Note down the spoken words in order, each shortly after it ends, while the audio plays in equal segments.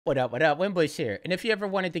What up, Winbush here. And if you ever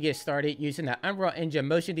wanted to get started using the Unreal Engine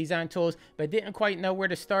motion design tools, but didn't quite know where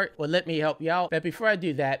to start, well, let me help you out. But before I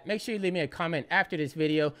do that, make sure you leave me a comment after this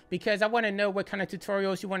video because I want to know what kind of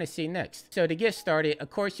tutorials you want to see next. So to get started, of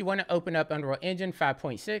course, you want to open up Unreal Engine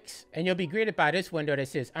 5.6 and you'll be greeted by this window that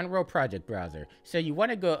says Unreal Project Browser. So you want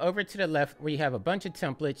to go over to the left where you have a bunch of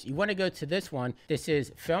templates. You want to go to this one that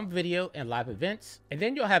says Film, Video, and Live Events. And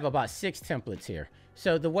then you'll have about 6 templates here.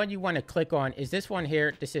 So the one you want to click on is this one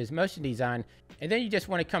here. This is motion design. And then you just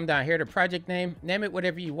want to come down here to project name it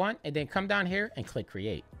whatever you want, and then come down here and click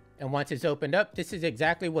create. And once it's opened up, this is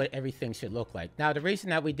exactly what everything should look like. Now, the reason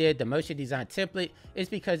that we did the motion design template is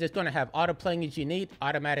because it's going to have all the plugins you need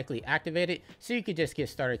automatically activated, so you can just get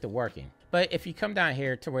started to working. But if you come down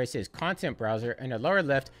here to where it says content browser in the lower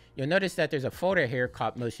left, you'll notice that there's a folder here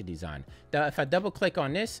called motion design. Now, if I double click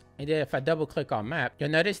on this, and then if I double click on map, you'll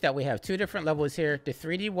notice that we have 2 different levels here. The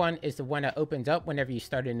 3D one is the one that opens up whenever you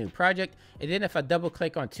start a new project. And then if I double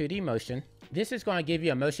click on 2D motion, this is going to give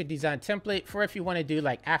you a motion design template for if you want to do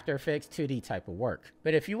like After Effects 2D type of work.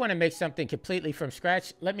 But if you want to make something completely from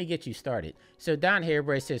scratch, let me get you started. So down here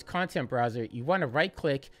where it says content browser, you want to right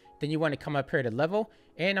click, then you want to come up here to level,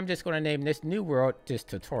 and I'm just going to name this new world just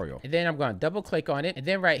tutorial. And then I'm going to double click on it, and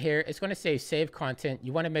then right here it's going to say save content.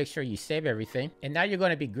 You want to make sure you save everything, and now you're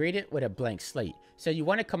going to be greeted with a blank slate. So you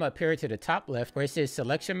want to come up here to the top left where it says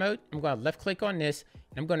selection mode. I'm going to left click on this,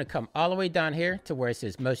 and I'm going to come all the way down here to where it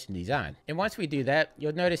says motion design. And once we do that,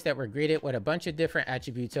 you'll notice that we're greeted with a bunch of different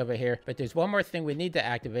attributes over here, but there's one more thing we need to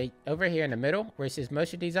activate over here in the middle where it says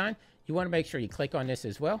motion design. You want to make sure you click on this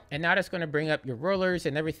as well. And now that's going to bring up your rulers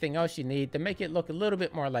and everything else you need to make it look a little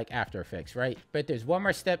bit more like After Effects, right? But there's one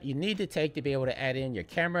more step you need to take to be able to add in your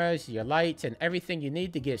cameras, your lights, and everything you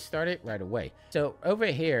need to get started right away. So over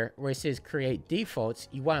here where it says create defaults,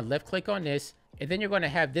 you want to left click on this, and then you're going to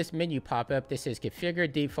have this menu pop up that says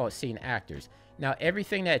configure default scene actors. Now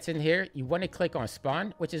everything that's in here, you want to click on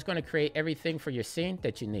spawn, which is going to create everything for your scene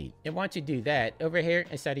that you need. And once you do that, over here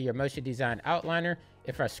inside of your motion design outliner,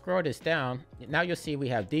 if I scroll this down, now you'll see we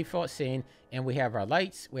have default scene, and we have our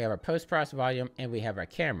lights, we have our post-process volume, and we have our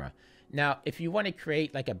camera. Now, if you want to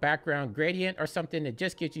create like a background gradient or something that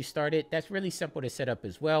just gets you started, that's really simple to set up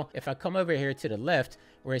as well. If I come over here to the left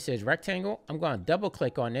where it says rectangle, I'm going to double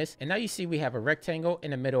click on this, and now you see we have a rectangle in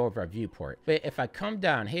the middle of our viewport. But if I come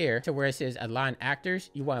down here to where it says align actors,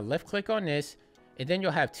 you want to left click on this, and then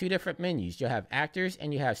you'll have 2 different menus. You'll have actors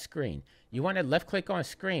and you have screen. You want to left click on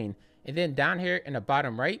screen, and then down here in the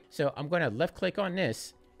bottom right, so I'm going to left click on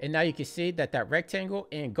this, and now you can see that that rectangle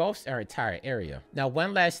engulfs our entire area. Now,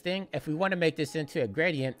 one last thing, if we want to make this into a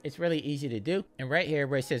gradient, it's really easy to do. And right here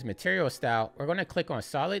where it says material style, we're going to click on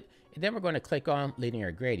solid, and then we're going to click on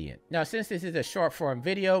linear gradient. Now, since this is a short form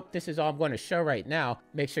video, this is all I'm going to show right now.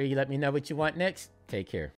 Make sure you let me know what you want next. Take care.